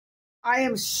I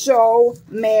am so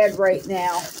mad right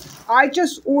now. I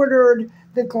just ordered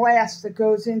the glass that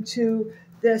goes into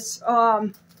this,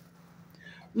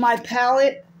 my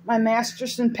pallet, my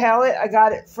Masterson pallet. I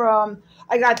got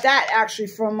that actually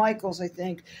from Michael's, I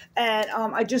think. And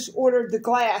I just ordered the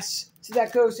glass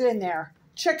that goes in there.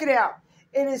 Check it out.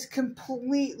 It is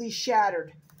completely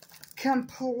shattered.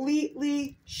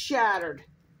 Completely shattered.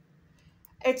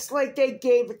 It's like they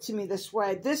gave it to me this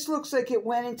way. This looks like it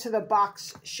went into the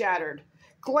box shattered.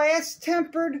 Glass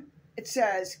tempered, it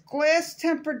says. Glass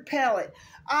tempered pallet.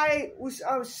 I was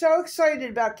so excited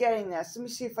about getting this. Let me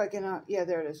see if I can, yeah,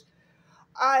 there it is.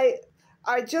 I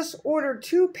just ordered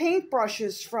 2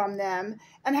 paintbrushes from them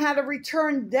and had to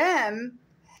return them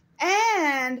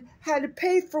and had to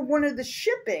pay for one of the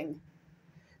shipping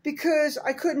because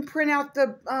I couldn't print out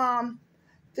the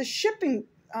shipping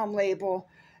label.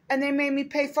 And they made me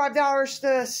pay $5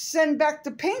 to send back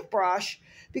the paintbrush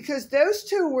because those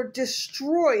 2 were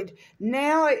destroyed.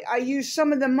 Now I use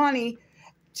some of the money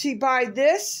to buy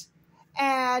this,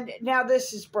 and now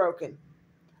this is broken.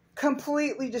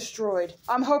 Completely destroyed.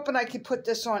 I'm hoping I can put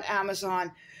this on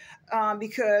Amazon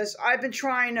because I've been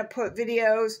trying to put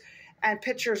videos and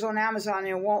pictures on Amazon and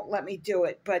it won't let me do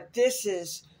it. But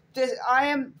I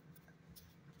am...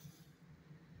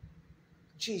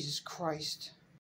 Jesus Christ.